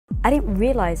I didn't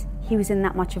realize he was in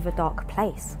that much of a dark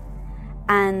place.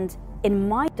 And in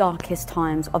my darkest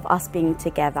times of us being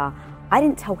together, I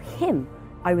didn't tell him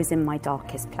I was in my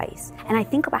darkest place. And I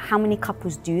think about how many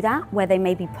couples do that, where they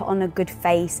maybe put on a good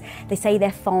face, they say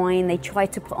they're fine, they try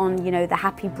to put on, the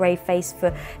happy, brave face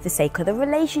for the sake of the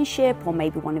relationship, or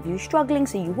maybe one of you is struggling,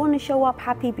 so you want to show up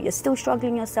happy, but you're still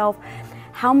struggling yourself.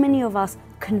 How many of us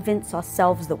convince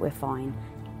ourselves that we're fine?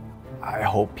 I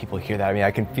hope people hear that. I mean,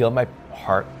 I can feel my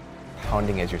heart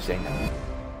pounding as you're saying that.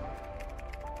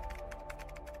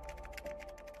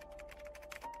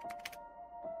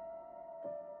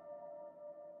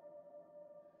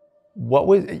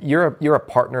 You're a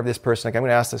partner of this person. Like, I'm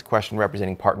going to ask this question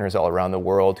representing partners all around the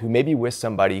world who may be with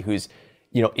somebody who's,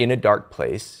 in a dark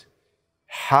place,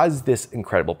 has this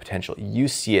incredible potential. You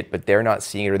see it, but they're not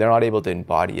seeing it, or they're not able to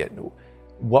embody it.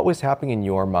 What was happening in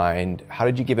your mind? How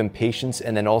did you give him patience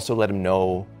and then also let him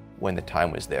know when the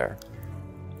time was there?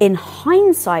 In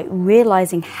hindsight,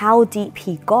 realizing how deep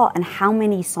he got and how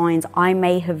many signs I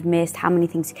may have missed, how many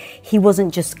things he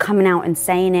wasn't just coming out and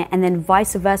saying it, and then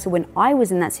vice versa, when I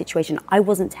was in that situation, I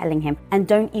wasn't telling him. And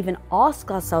don't even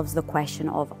ask ourselves the question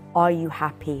of, are you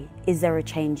happy? Is there a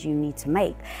change you need to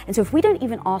make? And so if we don't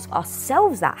even ask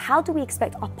ourselves that, how do we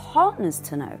expect our partners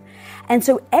to know? And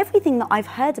so everything that I've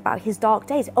heard about his dark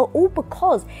days are all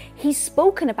because he's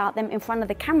spoken about them in front of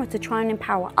the camera to try and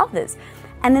empower others.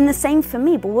 And then the same for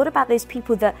me, but what about those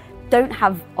people that don't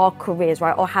have our careers,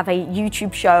 right? Or have a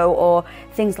YouTube show or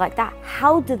things like that?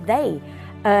 How do they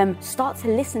start to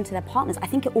listen to their partners? I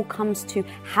think it all comes to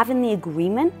having the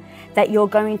agreement that you're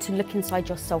going to look inside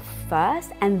yourself first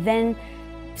and then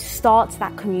start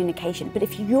that communication. But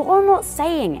if you're not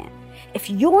saying it, if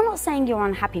you're not saying you're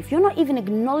unhappy, if you're not even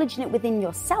acknowledging it within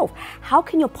yourself, how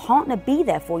can your partner be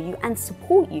there for you and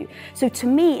support you? So to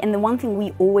me, and the one thing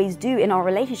we always do in our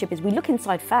relationship is we look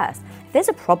inside first. If there's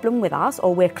a problem with us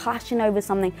or we're clashing over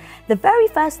something, the very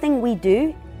first thing we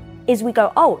do is we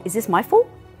go, oh, is this my fault?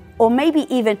 Or maybe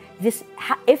even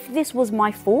if this was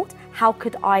my fault, how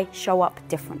could I show up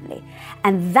differently?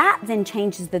 And that then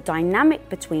changes the dynamic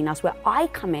between us, where I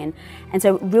come in. And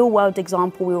so, real world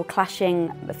example, we were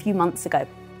clashing a few months ago.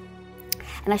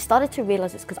 And I started to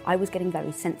realize it's because I was getting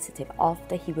very sensitive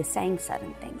after he was saying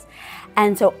certain things.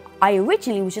 And so I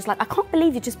originally was just like, I can't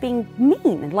believe you're just being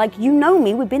mean. Like, you know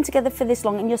me, we've been together for this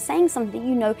long, and you're saying something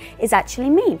you know is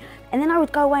actually mean. And then I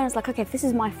would go away and I was like, okay, if this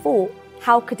is my fault,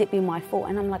 how could it be my fault?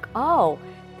 And I'm like, oh,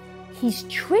 he's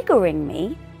triggering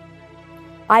me.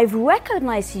 I've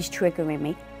recognized he's triggering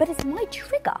me, but it's my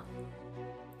trigger.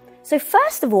 So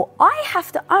first of all, I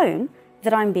have to own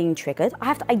that I'm being triggered. I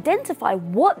have to identify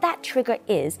what that trigger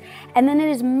is. And then it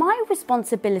is my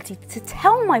responsibility to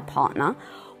tell my partner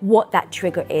what that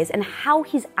trigger is and how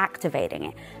he's activating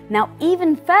it. Now,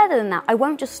 even further than that, I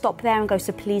won't just stop there and go,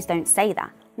 so please don't say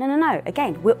that. No.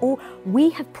 Again, we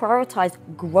have prioritized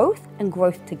growth and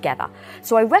growth together.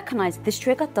 So I recognize this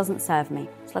trigger doesn't serve me.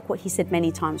 It's like what he said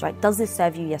many times, right? Does this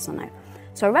serve you? Yes or no?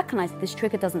 So I recognize this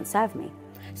trigger doesn't serve me.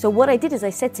 So what I did is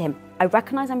I said to him, I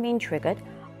recognize I'm being triggered.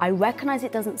 I recognize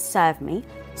it doesn't serve me.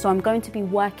 So I'm going to be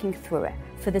working through it.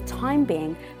 For the time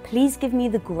being, please give me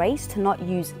the grace to not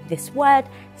use this word,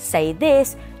 say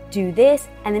this, do this.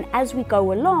 And then as we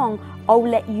go along, I'll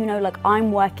let you know, like,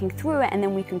 I'm working through it, and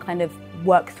then we can kind of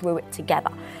work through it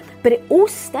together. But it all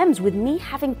stems with me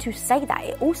having to say that.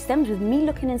 It all stems with me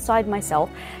looking inside myself,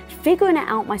 figuring it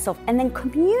out myself, and then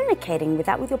communicating with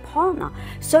that with your partner.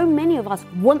 So many of us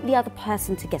want the other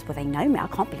person to guess, well, they know me. I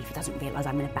can't believe he doesn't realize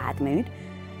I'm in a bad mood.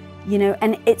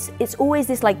 And it's always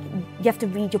this, like, you have to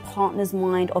read your partner's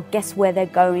mind or guess where they're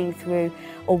going through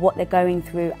or what they're going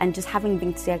through. And just having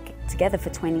been together for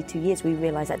 22 years, we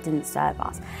realized that didn't serve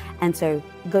us. And so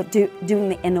doing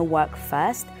the inner work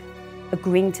first,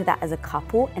 agreeing to that as a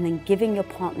couple, and then giving your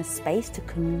partner space to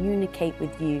communicate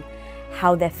with you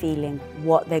how they're feeling,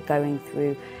 what they're going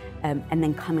through, and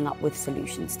then coming up with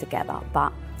solutions together.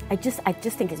 But I just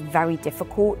think it's very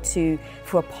difficult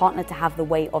for a partner to have the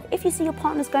weight of, if you see your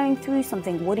partner's going through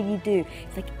something, what do you do?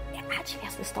 It's like, it actually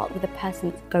has to start with the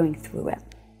person that's going through it.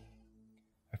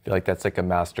 I feel like that's like a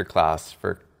master class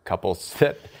for couples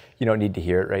that you don't need to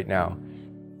hear it right now.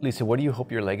 Lisa, what do you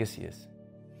hope your legacy is?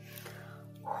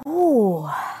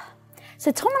 Oh,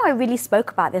 so Tom and I really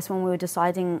spoke about this when we were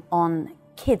deciding on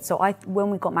kids. So when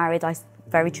we got married, I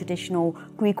very traditional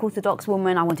Greek Orthodox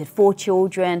woman. I wanted 4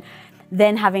 children.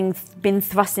 Then, having been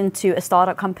thrust into a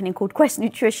startup company called Quest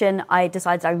Nutrition, I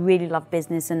decided I really love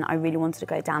business and I really wanted to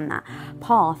go down that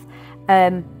path.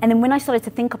 And then when I started to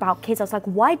think about kids, I was like,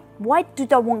 why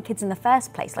did I want kids in the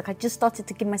first place? Like, I just started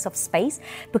to give myself space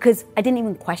because I didn't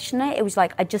even question it. It was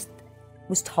like, I just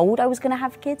was told I was going to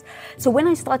have kids. So when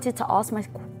I started to ask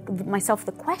myself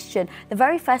the question, the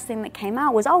very first thing that came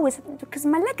out was, oh, it's because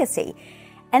of my legacy.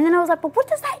 And then I was like, but what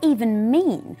does that even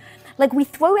mean? Like, we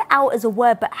throw it out as a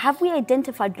word, but have we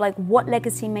identified like what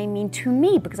legacy may mean to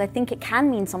me? Because I think it can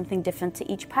mean something different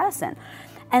to each person.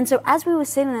 And so as we were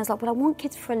sitting there, I was like, well, I want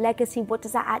kids for a legacy. What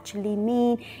does that actually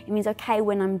mean? It means, okay,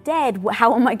 when I'm dead,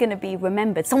 how am I going to be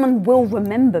remembered? Someone will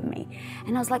remember me.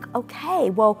 And I was like, okay,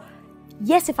 well,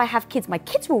 yes, if I have kids, my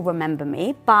kids will remember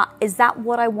me, but is that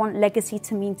what I want legacy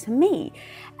to mean to me?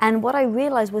 And what I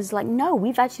realized was like, no,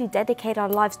 we've actually dedicated our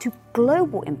lives to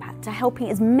global impact, to helping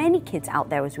as many kids out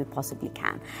there as we possibly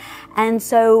can. And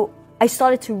so I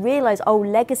started to realize, oh,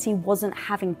 legacy wasn't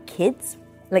having kids,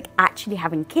 like actually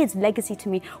having kids. Legacy to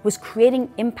me was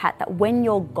creating impact that when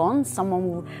you're gone, someone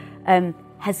will,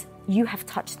 you have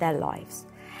touched their lives.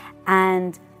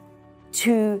 And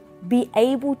to be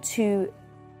able to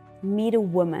meet a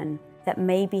woman that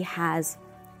maybe has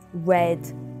read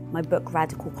my book,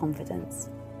 Radical Confidence,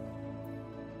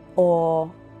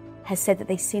 or has said that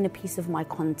they've seen a piece of my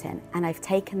content and I've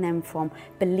taken them from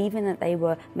believing that they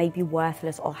were maybe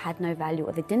worthless or had no value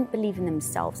or they didn't believe in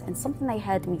themselves, and something they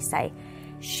heard me say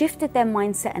shifted their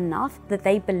mindset enough that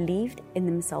they believed in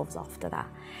themselves after that.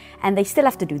 And they still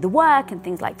have to do the work and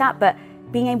things like that, but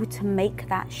being able to make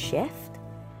that shift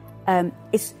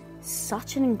is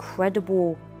such an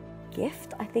incredible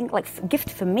gift, I think, like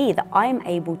gift for me, that I'm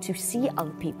able to see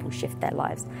other people shift their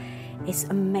lives. It's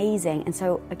amazing. And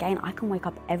so again, I can wake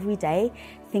up every day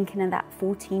thinking of that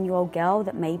 14-year-old girl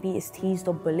that maybe is teased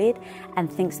or bullied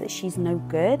and thinks that she's no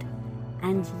good,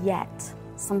 and yet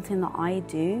something that I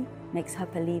do makes her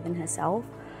believe in herself.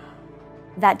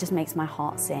 That just makes my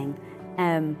heart sing.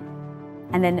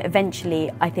 And then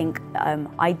eventually, I think,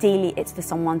 ideally, it's for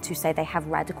someone to say they have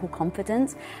radical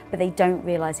confidence, but they don't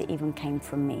realize it even came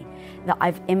from me. That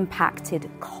I've impacted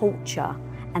culture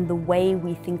and the way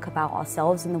we think about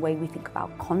ourselves and the way we think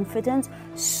about confidence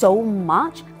so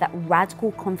much that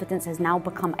radical confidence has now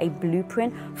become a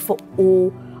blueprint for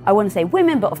all, I want to say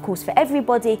women, but of course for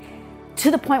everybody,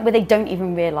 to the point where they don't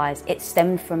even realize it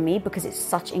stemmed from me because it's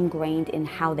such ingrained in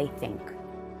how they think.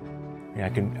 Yeah,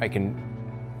 I can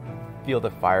feel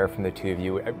the fire from the two of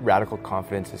you. Radical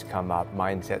confidence has come up,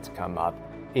 mindsets come up,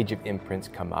 age of imprints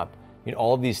come up. I mean,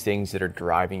 all of these things that are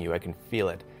driving you, I can feel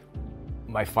it.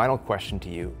 My final question to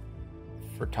you,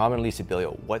 for Tom and Lisa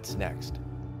Bilyeu, what's next?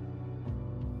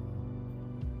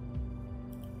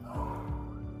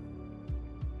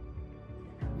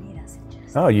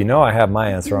 Oh, you know I have my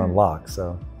answer on lock,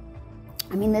 so.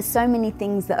 I mean, there's so many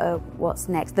things that are what's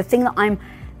next. The thing that I'm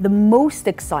the most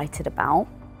excited about,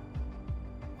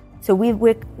 so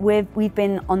we've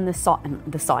been on the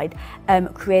side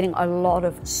creating a lot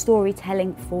of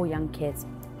storytelling for young kids.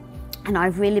 And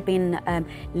I've really been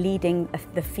leading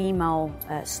the female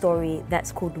story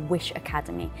that's called Wish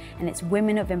Academy. And it's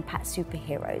Women of Impact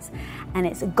Superheroes. And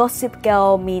it's a Gossip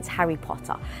Girl meets Harry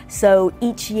Potter. So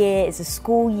each year is a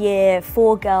school year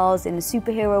for girls in the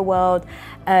superhero world,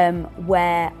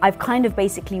 where I've kind of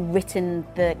basically written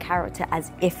the character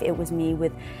as if it was me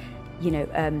with,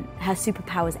 her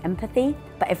superpower is empathy,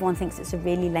 but everyone thinks it's a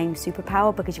really lame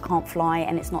superpower because you can't fly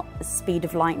and it's not the speed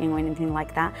of lightning or anything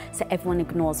like that. So everyone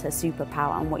ignores her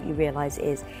superpower, and what you realize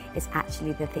is it's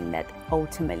actually the thing that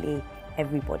ultimately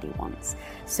everybody wants.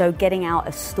 So getting out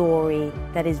a story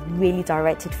that is really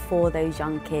directed for those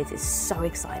young kids is so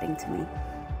exciting to me.